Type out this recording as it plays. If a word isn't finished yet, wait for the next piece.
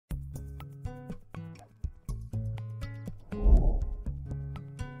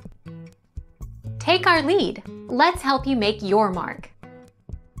Take our lead. Let's help you make your mark.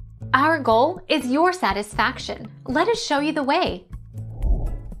 Our goal is your satisfaction. Let us show you the way.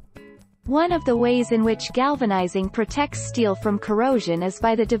 One of the ways in which galvanizing protects steel from corrosion is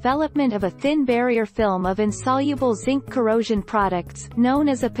by the development of a thin barrier film of insoluble zinc corrosion products, known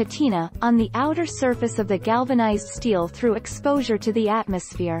as a patina, on the outer surface of the galvanized steel through exposure to the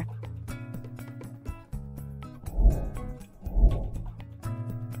atmosphere.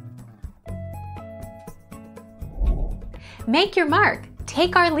 Make your mark.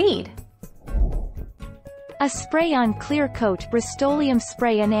 Take our lead. A spray-on clear coat Rust-Oleum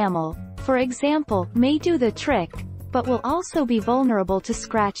spray enamel, for example, may do the trick, but will also be vulnerable to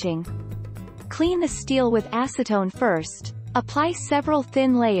scratching. Clean the steel with acetone first. Apply several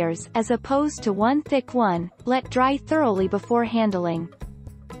thin layers as opposed to one thick one. Let dry thoroughly before handling.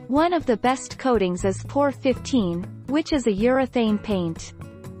 One of the best coatings is Por 15, which is a urethane paint.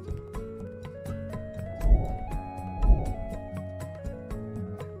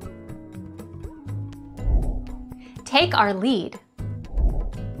 Take our lead.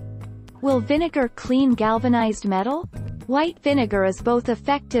 Will vinegar clean galvanized metal? White vinegar is both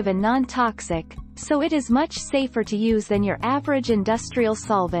effective and non-toxic, so it is much safer to use than your average industrial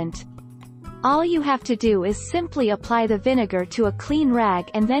solvent. All you have to do is simply apply the vinegar to a clean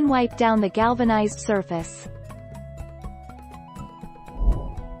rag and then wipe down the galvanized surface.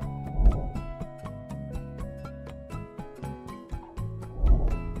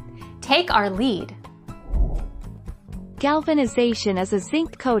 Take our lead. Galvanization is a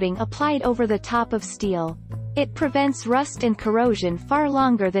zinc coating applied over the top of steel. It prevents rust and corrosion far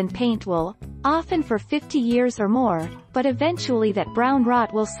longer than paint will, often for 50 years or more, but eventually that brown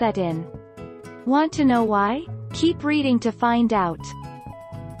rot will set in. Want to know why? Keep reading to find out.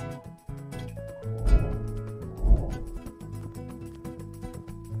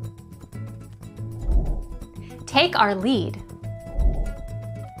 Take our lead.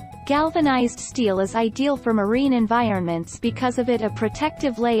 Galvanized steel is ideal for marine environments because of a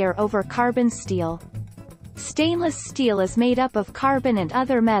protective layer over carbon steel. Stainless steel is made up of carbon and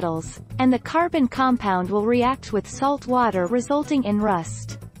other metals, and the carbon compound will react with salt water resulting in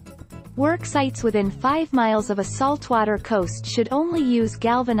rust. Work sites within 5 miles of a saltwater coast should only use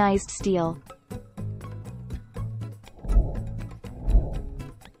galvanized steel.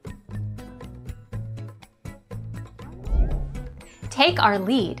 Take our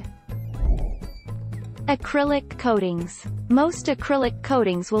lead. Acrylic coatings. Most acrylic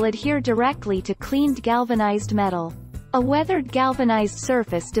coatings will adhere directly to cleaned galvanized metal. A weathered galvanized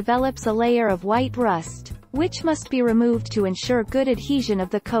surface develops a layer of white rust, which must be removed to ensure good adhesion of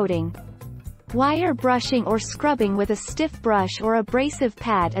the coating. Wire brushing or scrubbing with a stiff brush or abrasive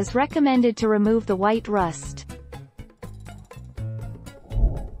pad is recommended to remove the white rust.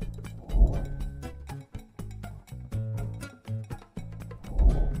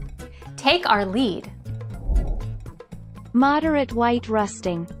 Take our lead. Moderate white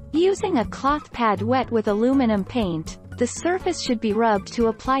rusting. Using a cloth pad wet with aluminum paint, the surface should be rubbed to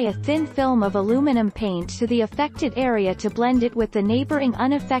apply a thin film of aluminum paint to the affected area to blend it with the neighboring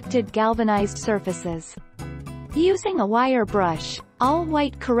unaffected galvanized surfaces. Using a wire brush, all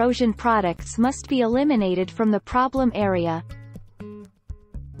white corrosion products must be eliminated from the problem area.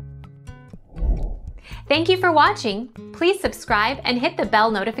 Thank you for watching. Please subscribe and hit the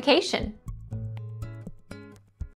bell notification.